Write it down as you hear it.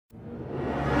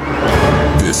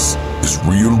This is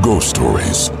Real Ghost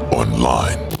Stories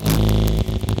Online.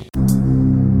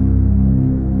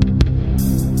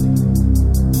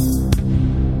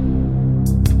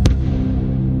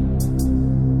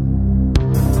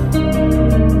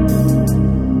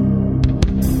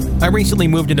 I recently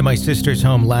moved into my sister's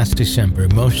home last December,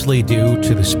 mostly due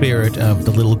to the spirit of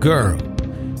the little girl.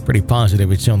 Pretty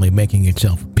positive it's only making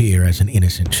itself appear as an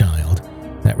innocent child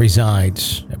that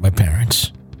resides at my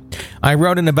parents'. I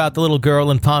wrote in about the little girl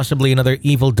and possibly another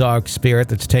evil dark spirit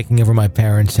that's taking over my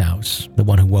parents' house, the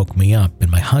one who woke me up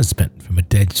and my husband from a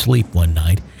dead sleep one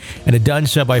night, and had done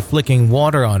so by flicking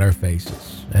water on our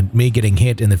faces, and me getting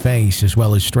hit in the face, as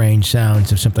well as strange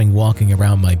sounds of something walking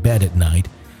around my bed at night,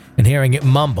 and hearing it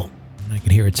mumble. I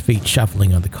could hear its feet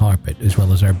shuffling on the carpet, as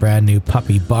well as our brand new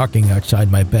puppy barking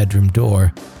outside my bedroom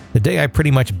door, the day I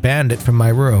pretty much banned it from my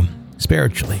room,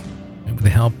 spiritually, and with the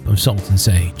help of salt and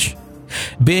sage.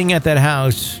 Being at that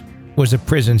house was a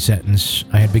prison sentence.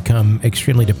 I had become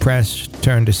extremely depressed,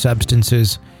 turned to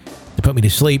substances to put me to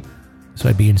sleep, so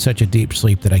I'd be in such a deep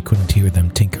sleep that I couldn't hear them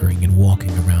tinkering and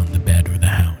walking around the bed or the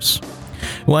house.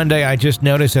 One day I just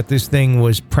noticed that this thing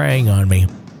was preying on me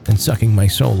and sucking my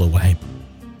soul away.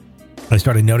 I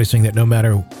started noticing that no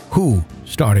matter who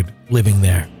started living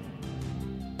there,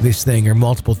 this thing or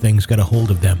multiple things got a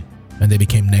hold of them, and they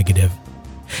became negative.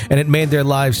 And it made their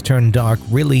lives turn dark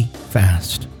really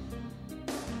fast.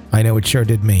 I know it sure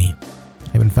did me.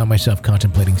 I even found myself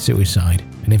contemplating suicide.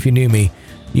 And if you knew me,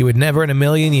 you would never in a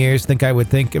million years think I would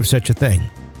think of such a thing,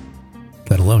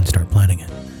 let alone start planning it.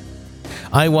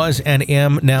 I was and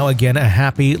am now again a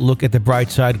happy look at the bright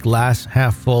side, glass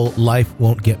half full, life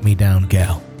won't get me down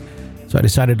gal. So I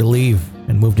decided to leave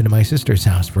and moved into my sister's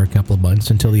house for a couple of months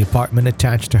until the apartment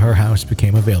attached to her house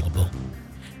became available.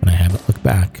 And I haven't looked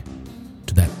back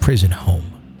to that prison home,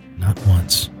 not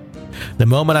once. The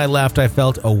moment I left, I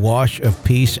felt a wash of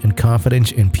peace and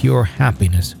confidence and pure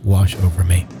happiness wash over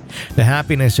me. The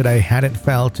happiness that I hadn't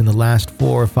felt in the last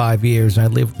 4 or 5 years I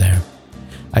lived there.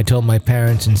 I told my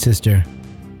parents and sister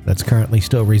that's currently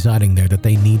still residing there that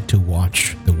they need to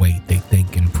watch the way they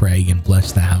think and pray and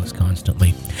bless the house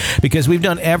constantly. Because we've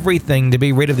done everything to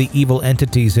be rid of the evil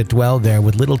entities that dwell there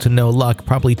with little to no luck,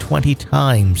 probably 20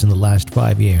 times in the last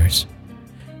 5 years.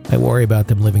 I worry about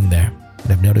them living there,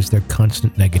 and I've noticed their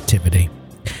constant negativity.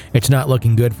 It's not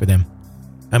looking good for them.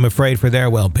 I'm afraid for their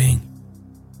well-being,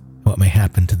 what may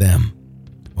happen to them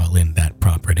while in that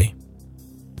property.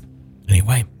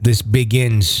 Anyway, this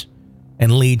begins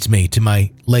and leads me to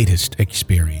my latest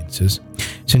experiences.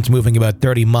 Since moving about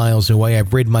 30 miles away,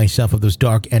 I've rid myself of those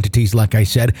dark entities, like I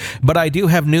said, but I do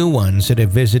have new ones that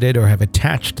have visited or have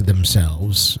attached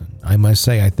themselves. I must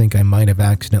say, I think I might have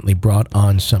accidentally brought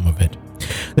on some of it.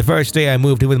 The first day I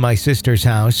moved in with my sister's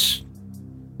house,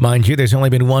 mind you, there's only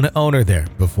been one owner there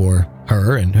before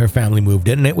her and her family moved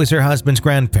in, and it was her husband's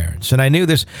grandparents, and I knew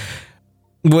this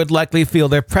would likely feel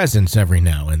their presence every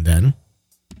now and then.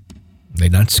 They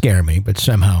not scare me, but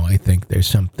somehow I think there's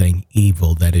something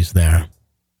evil that is there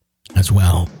as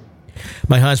well.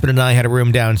 My husband and I had a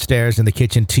room downstairs in the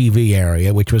kitchen TV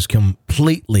area, which was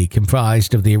completely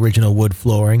comprised of the original wood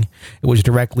flooring. It was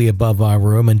directly above our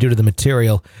room, and due to the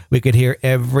material, we could hear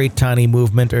every tiny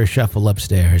movement or shuffle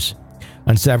upstairs.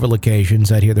 On several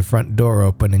occasions, I'd hear the front door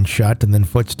open and shut, and then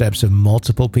footsteps of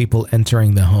multiple people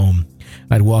entering the home.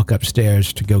 I'd walk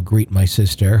upstairs to go greet my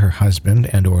sister, her husband,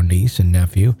 and or niece and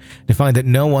nephew, to find that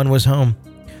no one was home.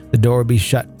 The door would be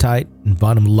shut tight and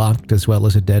bottom locked, as well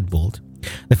as a deadbolt.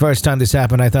 The first time this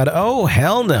happened, I thought, oh,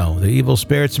 hell no, the evil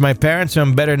spirits of my parents'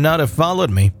 home better not have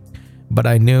followed me. But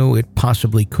I knew it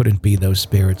possibly couldn't be those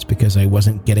spirits because I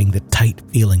wasn't getting the tight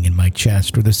feeling in my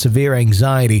chest or the severe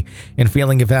anxiety and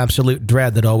feeling of absolute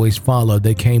dread that always followed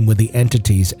that came with the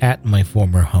entities at my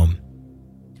former home.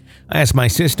 I asked my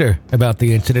sister about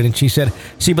the incident, and she said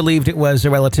she believed it was a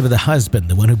relative of the husband,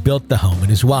 the one who built the home, and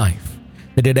his wife.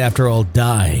 They did, after all,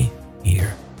 die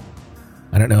here.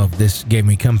 I don't know if this gave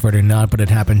me comfort or not, but it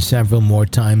happened several more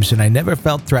times, and I never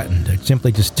felt threatened. I'd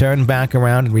simply just turn back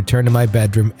around and return to my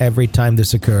bedroom every time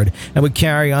this occurred, and would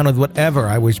carry on with whatever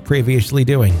I was previously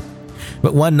doing.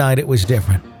 But one night it was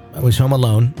different. I was home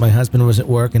alone. My husband was at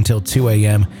work until 2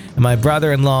 a.m., and my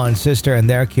brother-in-law and sister and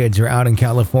their kids were out in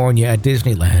California at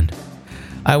Disneyland.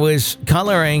 I was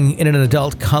coloring in an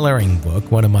adult coloring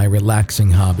book, one of my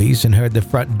relaxing hobbies, and heard the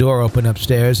front door open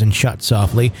upstairs and shut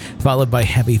softly, followed by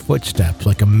heavy footsteps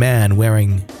like a man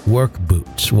wearing work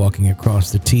boots walking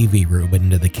across the TV room and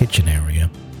into the kitchen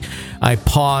area. I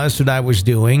paused what I was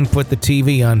doing, put the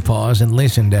TV on pause, and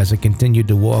listened as it continued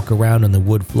to walk around on the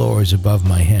wood floors above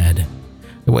my head.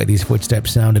 The way these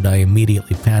footsteps sounded, I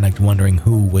immediately panicked, wondering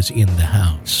who was in the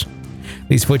house.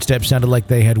 These footsteps sounded like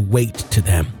they had weight to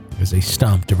them as they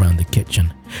stomped around the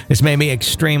kitchen. This made me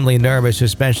extremely nervous,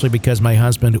 especially because my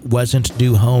husband wasn't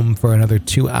due home for another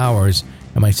 2 hours,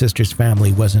 and my sister's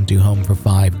family wasn't due home for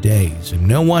 5 days, and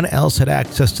no one else had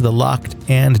access to the locked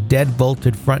and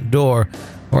deadbolted front door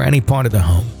or any part of the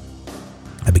home.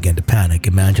 I began to panic,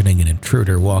 imagining an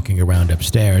intruder walking around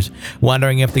upstairs,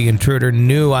 wondering if the intruder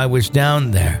knew I was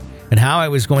down there, and how I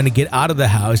was going to get out of the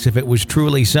house if it was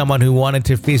truly someone who wanted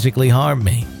to physically harm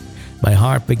me. My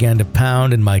heart began to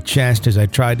pound in my chest as I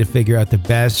tried to figure out the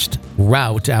best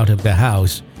route out of the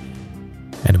house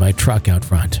and my truck out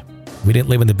front. We didn't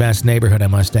live in the best neighborhood, I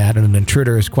must add, and an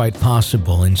intruder is quite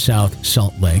possible in South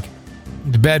Salt Lake.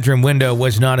 The bedroom window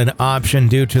was not an option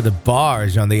due to the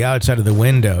bars on the outside of the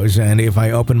windows, and if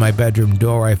I opened my bedroom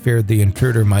door, I feared the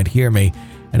intruder might hear me,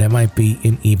 and I might be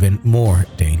in even more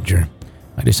danger.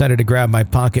 I decided to grab my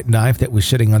pocket knife that was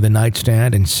sitting on the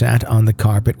nightstand and sat on the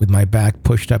carpet with my back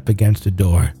pushed up against the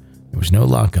door. There was no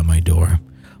lock on my door.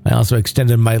 I also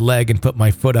extended my leg and put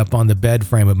my foot up on the bed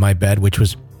frame of my bed, which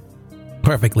was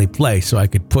perfectly placed so I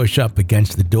could push up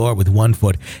against the door with one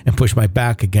foot and push my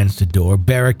back against the door,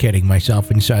 barricading myself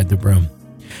inside the room.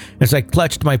 As I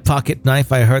clutched my pocket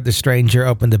knife, I heard the stranger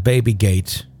open the baby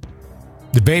gate.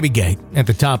 The baby gate at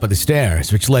the top of the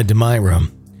stairs, which led to my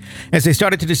room. As they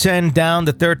started to descend down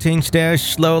the 13 stairs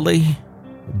slowly,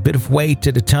 a bit of weight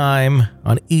at a time,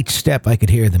 on each step I could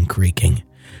hear them creaking.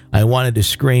 I wanted to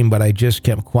scream, but I just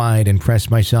kept quiet and pressed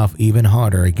myself even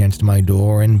harder against my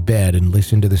door and bed and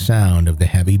listened to the sound of the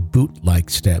heavy boot-like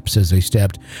steps as they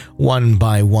stepped one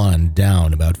by one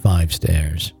down about 5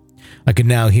 stairs. I could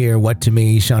now hear what to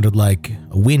me sounded like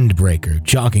a windbreaker,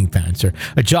 jogging pants, or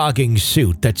a jogging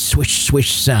suit, that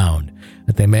swish-swish sound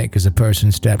that they make as a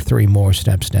person stepped 3 more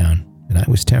steps down, and I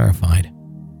was terrified.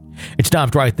 It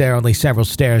stopped right there, only several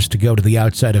stairs to go to the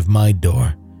outside of my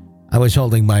door. I was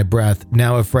holding my breath,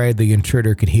 now afraid the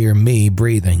intruder could hear me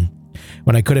breathing.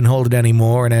 When I couldn't hold it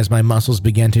anymore, and as my muscles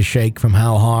began to shake from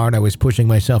how hard I was pushing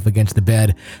myself against the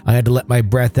bed, I had to let my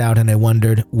breath out, and I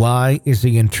wondered, why is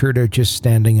the intruder just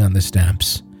standing on the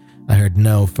steps? I heard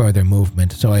no further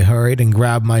movement, so I hurried and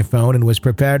grabbed my phone and was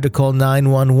prepared to call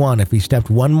 911 if he stepped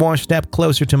one more step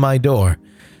closer to my door,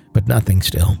 but nothing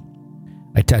still.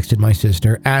 I texted my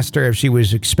sister, asked her if she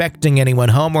was expecting anyone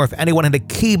home or if anyone had a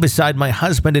key beside my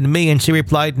husband and me, and she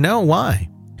replied, no, why?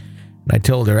 And I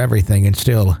told her everything, and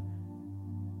still,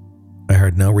 I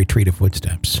heard no retreat of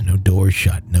footsteps, no doors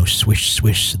shut, no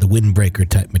swish-swish, the windbreaker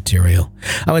type material.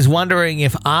 I was wondering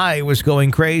if I was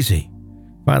going crazy.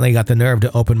 Finally got the nerve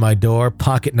to open my door,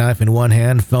 pocket knife in one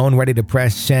hand, phone ready to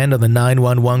press send on the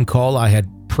 911 call I had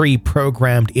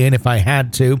pre-programmed in if I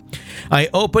had to. I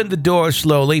opened the door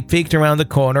slowly, peeked around the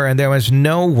corner, and there was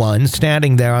no one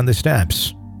standing there on the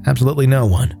steps. Absolutely no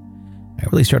one. I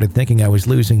really started thinking I was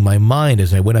losing my mind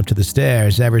as I went up to the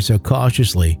stairs ever so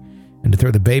cautiously and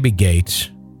through the baby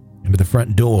gates into the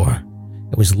front door.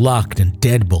 It was locked and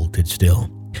deadbolted still.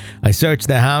 I searched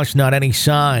the house, not any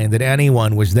sign that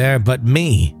anyone was there but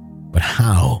me. But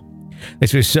how?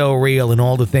 This was so real, and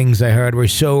all the things I heard were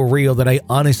so real that I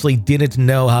honestly didn't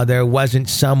know how there wasn't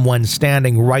someone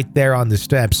standing right there on the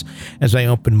steps as I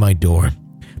opened my door.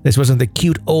 This wasn't the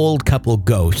cute old couple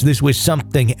ghost. This was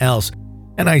something else,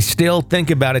 and I still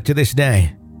think about it to this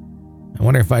day. I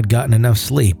wonder if I'd gotten enough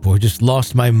sleep or just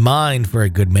lost my mind for a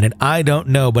good minute. I don't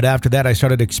know, but after that I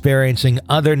started experiencing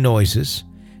other noises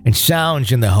and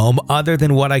sounds in the home other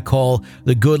than what I call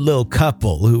the good little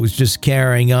couple who was just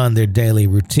carrying on their daily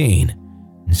routine.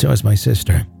 And so is my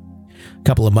sister. A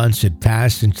couple of months had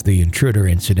passed since the intruder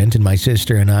incident, and my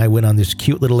sister and I went on this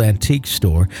cute little antique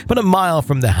store about a mile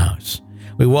from the house.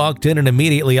 We walked in, and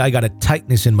immediately I got a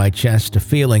tightness in my chest, a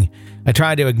feeling. I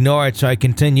tried to ignore it, so I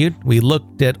continued. We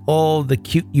looked at all the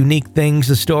cute, unique things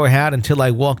the store had until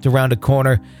I walked around a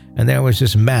corner, and there was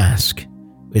this mask.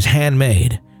 It was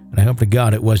handmade. And I hope to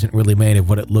God it wasn't really made of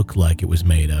what it looked like it was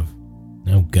made of.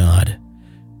 Oh God.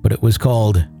 But it was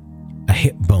called a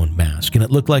hip bone mask, and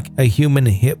it looked like a human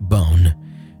hip bone.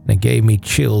 And it gave me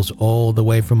chills all the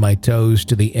way from my toes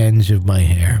to the ends of my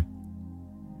hair.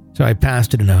 So I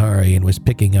passed it in a hurry and was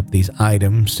picking up these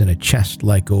items in a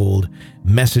chest-like old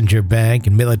messenger bag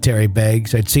and military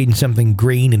bags. I'd seen something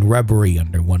green and rubbery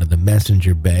under one of the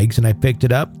messenger bags, and I picked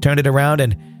it up, turned it around,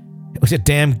 and it was a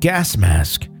damn gas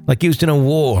mask. Like used in a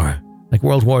war, like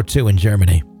World War II in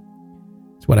Germany.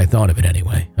 That's what I thought of it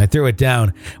anyway. I threw it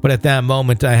down, but at that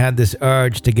moment I had this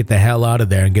urge to get the hell out of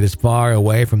there and get as far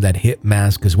away from that hip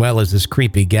mask as well as this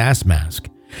creepy gas mask.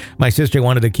 My sister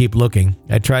wanted to keep looking.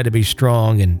 I tried to be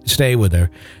strong and stay with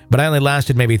her, but I only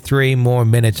lasted maybe 3 more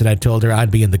minutes, and I told her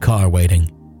I'd be in the car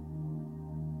waiting.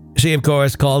 She, of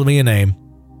course, called me a name,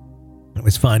 It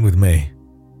was fine with me.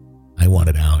 I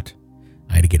wanted out.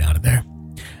 I had to get out of there.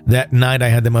 That night I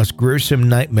had the most gruesome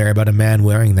nightmare about a man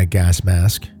wearing that gas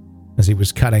mask as he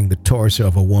was cutting the torso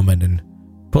of a woman and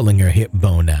pulling her hip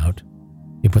bone out.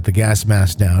 He put the gas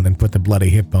mask down and put the bloody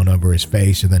hip bone over his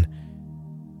face, and then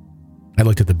I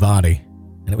looked at the body,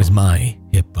 and it was my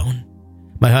hip bone.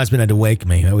 My husband had to wake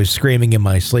me. I was screaming in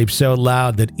my sleep so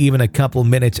loud that even a couple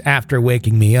minutes after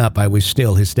waking me up, I was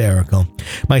still hysterical.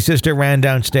 My sister ran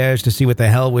downstairs to see what the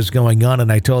hell was going on,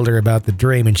 and I told her about the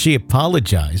dream, and she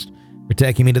apologized for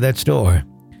taking me to that store.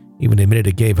 Even admitted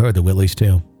it gave her the willies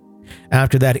too.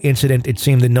 After that incident, it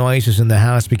seemed the noises in the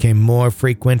house became more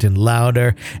frequent and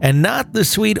louder, and not the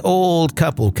sweet old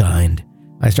couple kind.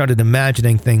 I started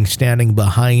imagining things standing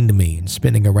behind me and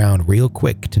spinning around real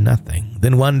quick to nothing,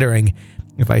 then wondering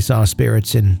if I saw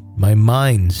spirits in my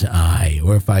mind's eye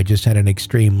or if I just had an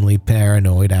extremely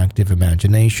paranoid active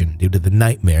imagination due to the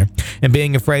nightmare and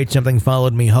being afraid something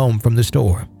followed me home from the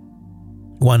store.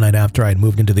 One night after I'd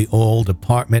moved into the old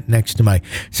apartment next to my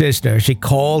sister, she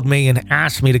called me and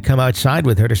asked me to come outside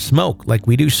with her to smoke like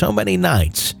we do so many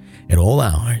nights at all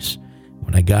hours.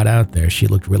 When I got out there, she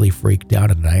looked really freaked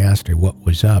out, and I asked her what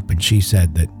was up, and she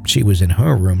said that she was in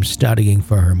her room studying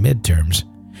for her midterms,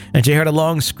 and she heard a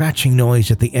long scratching noise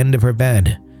at the end of her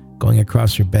bed, going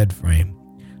across her bed frame.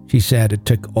 She said it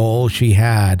took all she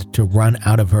had to run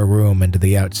out of her room and to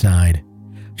the outside.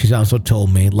 She's also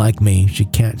told me, like me, she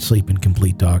can't sleep in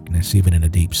complete darkness, even in a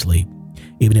deep sleep.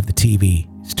 Even if the TV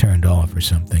is turned off or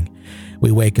something,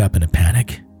 we wake up in a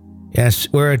panic. Yes,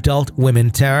 we're adult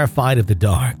women terrified of the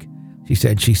dark. She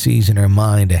said she sees in her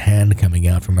mind a hand coming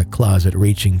out from a closet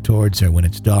reaching towards her when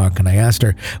it's dark, and I asked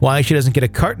her why she doesn't get a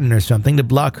curtain or something to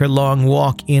block her long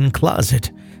walk-in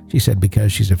closet. She said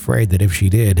because she's afraid that if she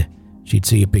did, she'd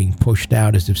see it being pushed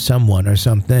out as if someone or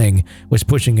something was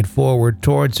pushing it forward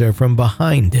towards her from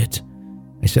behind it.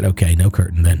 I said, okay, no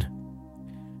curtain then.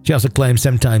 She also claims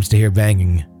sometimes to hear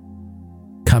banging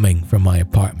coming from my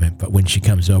apartment, but when she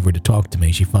comes over to talk to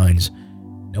me, she finds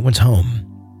no one's home,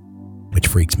 which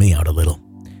freaks me out a little.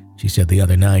 She said the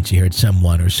other night she heard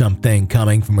someone or something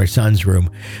coming from her son's room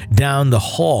down the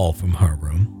hall from her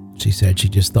room. She said she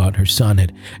just thought her son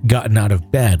had gotten out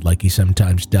of bed like he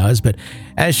sometimes does, but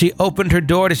as she opened her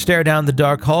door to stare down the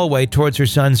dark hallway towards her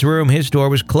son's room, his door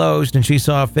was closed and she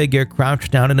saw a figure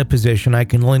crouched down in a position I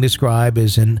can only describe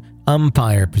as an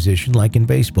umpire position like in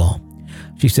baseball.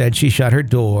 She said she shut her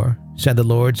door, said the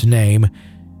Lord's name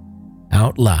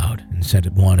out loud, and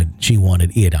said she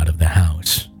wanted it out of the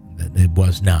house, that it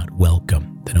was not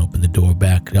welcome, then opened the door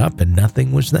back up and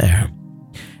nothing was there.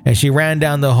 As she ran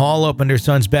down the hall, opened her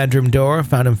son's bedroom door,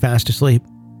 found him fast asleep.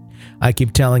 I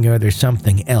keep telling her there's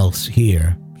something else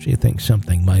here. She thinks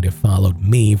something might have followed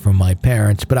me from my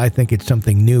parents, but I think it's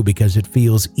something new because it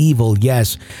feels evil,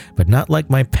 yes, but not like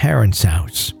my parents'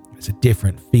 house. It's a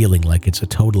different feeling, like it's a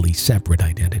totally separate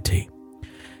identity.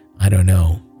 I don't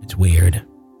know. It's weird.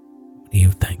 What do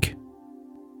you think?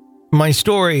 My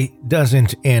story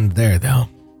doesn't end there, though.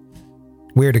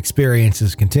 Weird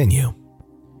experiences continue.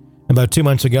 About 2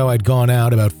 months ago, I'd gone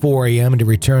out about 4 a.m. to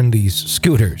return these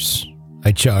scooters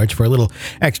I charged for a little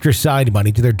extra side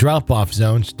money to their drop-off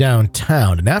zones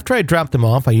downtown. And after I drop them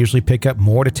off, I usually pick up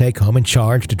more to take home and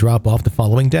charge to drop off the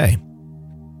following day.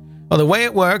 Well, the way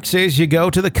it works is you go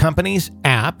to the company's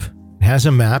app. It has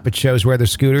a map. It shows where the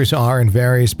scooters are in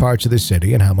various parts of the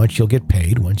city and how much you'll get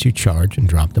paid once you charge and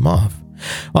drop them off.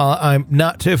 Well, I'm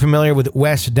not too familiar with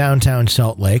West Downtown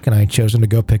Salt Lake, and I had chosen to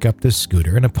go pick up this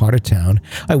scooter in a part of town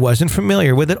I wasn't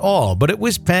familiar with at all, but it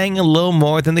was paying a little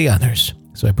more than the others.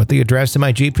 So I put the address in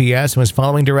my GPS and was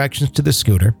following directions to the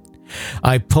scooter.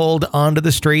 I pulled onto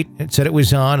the street. It said it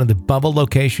was on, and the bubble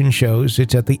location shows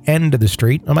it's at the end of the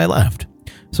street on my left.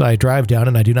 So I drive down,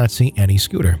 and I do not see any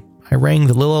scooter. I rang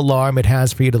the little alarm it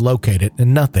has for you to locate it,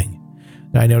 and nothing.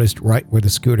 And I noticed right where the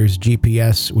scooter's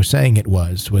GPS was saying it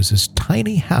was this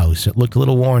tiny house that looked a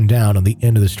little worn down on the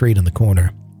end of the street in the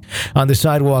corner. On the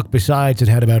sidewalk besides, it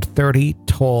had about 30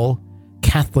 tall,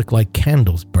 Catholic-like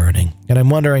candles burning. And I'm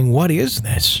wondering, what is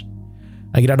this?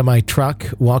 I get out of my truck,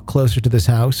 walk closer to this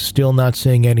house, still not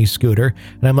seeing any scooter,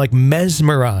 and I'm like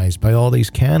mesmerized by all these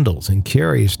candles and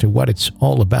curious to what it's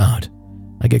all about.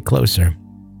 I get closer.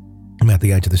 I'm at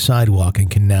the edge of the sidewalk and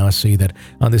can now see that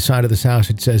on the side of this house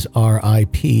it says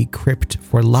R.I.P. Crypt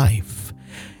for Life,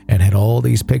 and had all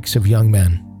these pics of young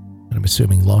men, and I'm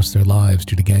assuming lost their lives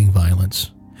due to gang violence.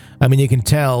 I mean, you can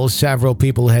tell several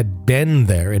people had been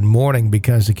there in mourning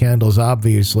because the candles,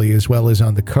 obviously, as well as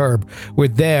on the curb, were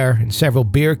there, and several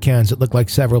beer cans that looked like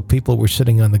several people were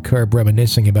sitting on the curb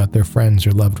reminiscing about their friends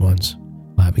or loved ones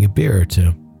while having a beer or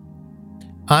two.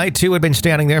 I too had been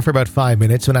standing there for about 5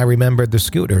 minutes when I remembered the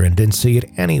scooter and didn't see it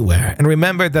anywhere, and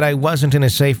remembered that I wasn't in a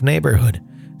safe neighborhood.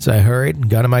 So I hurried and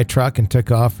got in my truck and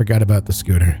took off, forgot about the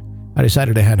scooter. I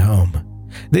decided to head home.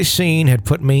 This scene had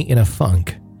put me in a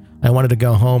funk. I wanted to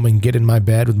go home and get in my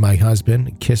bed with my husband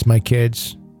and kiss my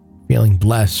kids, feeling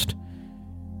blessed.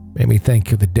 Made me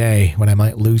think of the day when I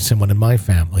might lose someone in my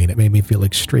family, and it made me feel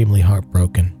extremely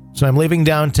heartbroken. So I'm leaving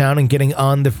downtown and getting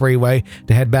on the freeway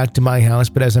to head back to my house,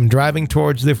 but as I'm driving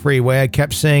towards the freeway, I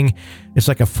kept seeing it's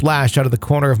like a flash out of the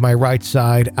corner of my right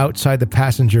side outside the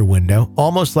passenger window,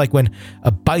 almost like when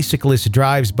a bicyclist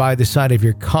drives by the side of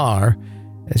your car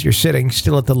as you're sitting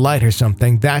still at the light or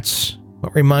something. That's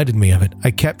what reminded me of it.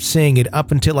 I kept seeing it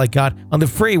up until I got on the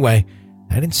freeway.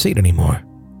 I didn't see it anymore.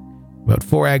 About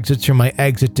 4 exits from my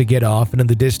exit to get off, and in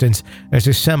the distance, there's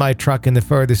a semi-truck in the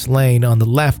furthest lane on the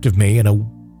left of me and a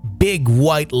big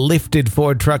white lifted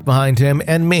Ford truck behind him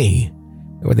and me.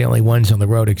 We were the only ones on the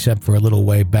road except for a little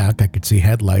way back I could see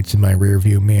headlights in my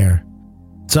rearview mirror.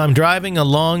 So I'm driving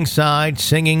alongside,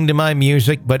 singing to my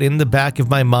music, but in the back of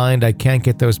my mind I can't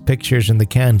get those pictures and the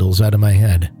candles out of my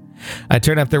head. I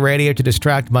turn up the radio to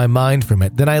distract my mind from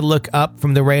it. Then I look up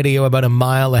from the radio about a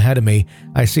mile ahead of me.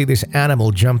 I see this animal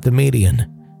jump the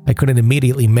median. I couldn't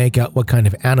immediately make out what kind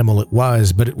of animal it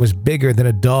was, but it was bigger than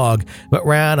a dog, but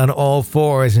ran on all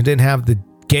fours and didn't have the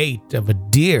gait of a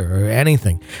deer or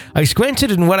anything. I squinted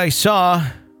and what I saw,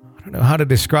 I don't know how to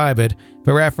describe it.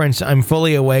 For reference, I'm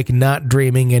fully awake, not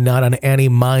dreaming, and not on any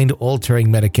mind-altering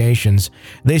medications.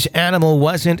 This animal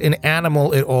wasn't an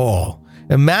animal at all.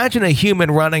 Imagine a human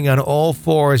running on all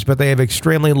fours, but they have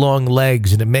extremely long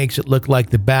legs, and it makes it look like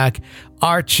the back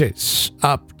arches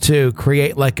up to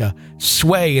create like a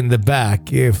sway in the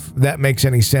back, if that makes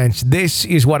any sense. This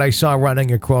is what I saw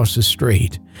running across the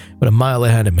street, but a mile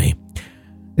ahead of me.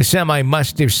 The semi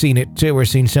must have seen it too, or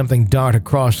seen something dart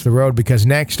across the road, because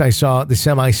next I saw the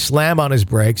semi slam on his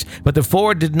brakes, but the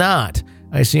Ford did not.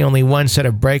 I see only one set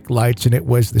of brake lights, and it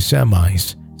was the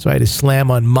semi's. So I had to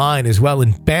slam on mine as well,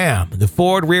 and bam! The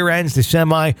Ford rear ends the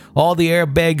semi, all the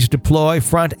airbags deploy,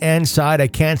 front and side. I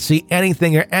can't see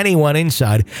anything or anyone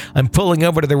inside. I'm pulling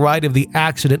over to the right of the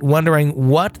accident, wondering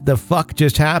what the fuck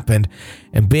just happened,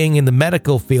 and being in the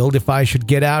medical field if I should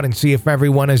get out and see if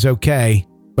everyone is okay.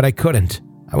 But I couldn't.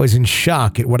 I was in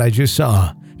shock at what I just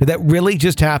saw. Did that really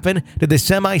just happen? Did the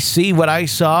semi see what I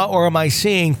saw, or am I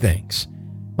seeing things?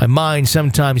 My mind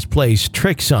sometimes plays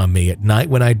tricks on me at night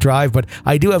when I drive, but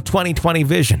I do have 20/20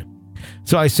 vision.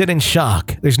 So I sit in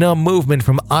shock. There's no movement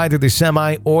from either the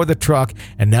semi or the truck,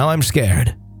 and now I'm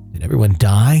scared. Did everyone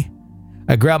die?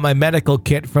 I grab my medical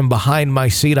kit from behind my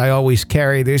seat. I always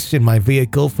carry this in my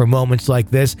vehicle for moments like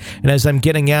this, and as I'm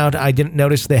getting out, I didn't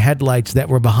notice the headlights that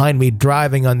were behind me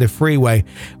driving on the freeway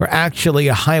were actually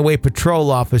a highway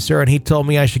patrol officer, and he told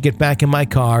me I should get back in my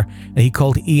car, and he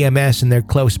called EMS, and they're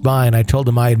close by, and I told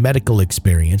him I had medical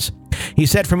experience. He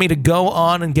said for me to go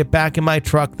on and get back in my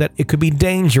truck, that it could be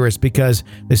dangerous because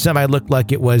the semi looked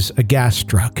like it was a gas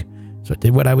truck. So I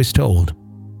did what I was told.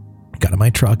 Got in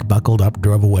my truck, buckled up,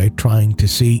 drove away, trying to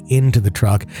see into the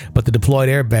truck, but the deployed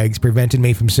airbags prevented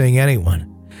me from seeing anyone.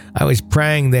 I was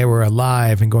praying they were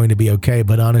alive and going to be okay,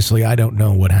 but honestly, I don't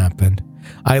know what happened.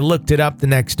 I looked it up the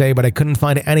next day, but I couldn't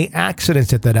find any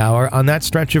accidents at that hour on that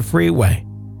stretch of freeway,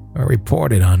 or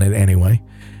reported on it anyway.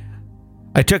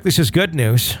 I took this as good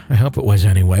news. I hope it was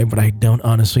anyway, but I don't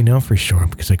honestly know for sure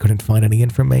because I couldn't find any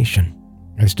information.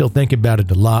 I still think about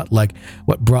it a lot, like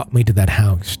what brought me to that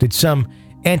house. Did some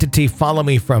entity follow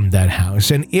me from that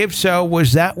house? And if so,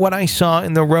 was that what I saw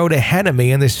in the road ahead of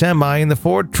me in the semi and the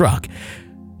Ford truck?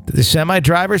 Did the semi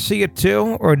driver see it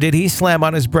too, or did he slam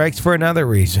on his brakes for another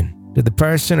reason? Did the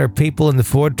person or people in the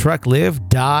Ford truck live,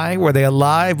 die? Were they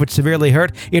alive but severely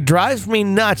hurt? It drives me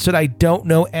nuts that I don't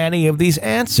know any of these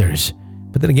answers.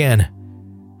 But then again,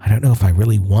 I don't know if I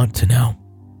really want to know.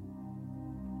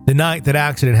 The night that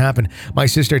accident happened, my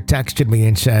sister texted me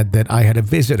and said that I had a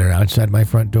visitor outside my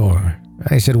front door.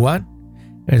 I said, what?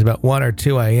 It was about 1 or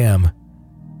 2 a.m.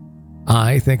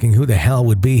 I, thinking who the hell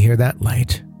would be here that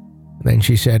late? And then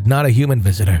she said, not a human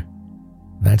visitor.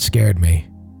 That scared me.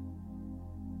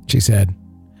 She said,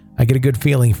 I get a good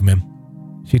feeling from him.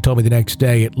 She told me the next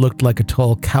day it looked like a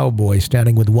tall cowboy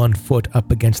standing with one foot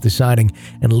up against the siding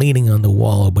and leaning on the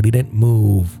wall, but he didn't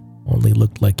move, only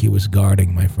looked like he was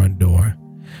guarding my front door.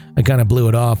 I kind of blew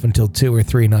it off until 2 or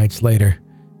 3 nights later.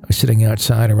 I was sitting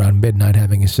outside around midnight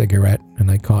having a cigarette,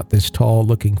 and I caught this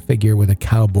tall-looking figure with a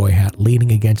cowboy hat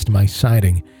leaning against my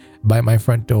siding by my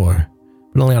front door,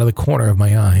 but only out of the corner of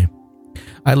my eye.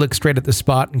 I looked straight at the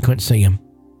spot and couldn't see him.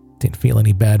 Didn't feel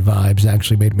any bad vibes,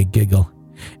 actually made me giggle.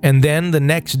 And then the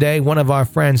next day, one of our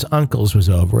friend's uncles was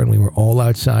over, and we were all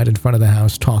outside in front of the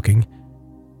house talking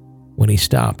when he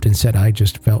stopped and said, I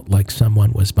just felt like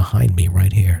someone was behind me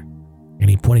right here. And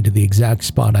he pointed to the exact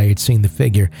spot I had seen the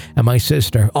figure, and my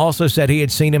sister also said he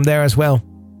had seen him there as well.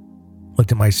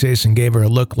 Looked at my sis and gave her a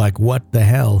look like, what the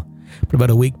hell? But about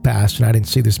a week passed, and I didn't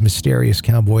see this mysterious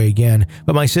cowboy again.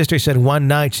 But my sister said one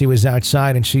night she was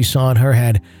outside and she saw in her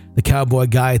head the cowboy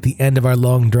guy at the end of our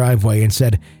long driveway and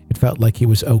said it felt like he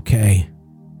was okay.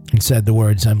 And said the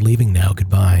words, I'm leaving now,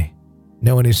 goodbye.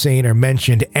 No one has seen or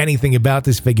mentioned anything about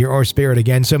this figure or spirit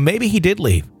again, so maybe he did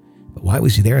leave. But why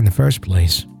was he there in the first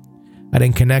place? I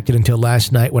didn't connect it until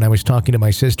last night when I was talking to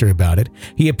my sister about it.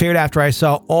 He appeared after I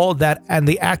saw all that and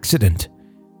the accident.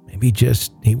 Maybe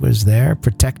just he was there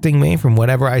protecting me from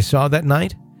whatever I saw that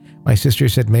night? My sister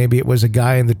said maybe it was a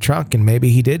guy in the truck and maybe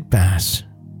he did pass.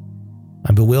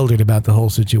 I'm bewildered about the whole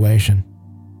situation.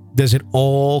 Does it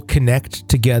all connect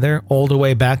together all the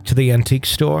way back to the antique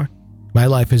store? My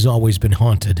life has always been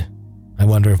haunted. I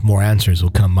wonder if more answers will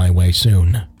come my way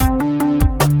soon.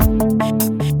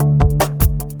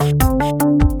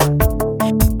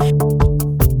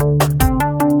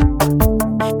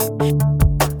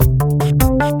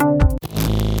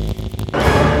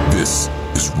 This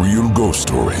is Real Ghost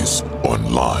Stories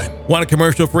Online. Want a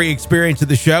commercial-free experience of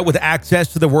the show with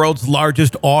access to the world's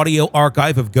largest audio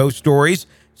archive of ghost stories?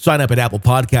 Sign up at Apple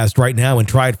Podcast right now and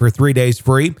try it for 3 days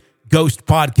free.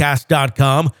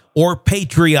 Ghostpodcast.com or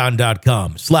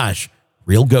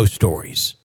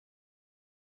patreon.com/realghoststories.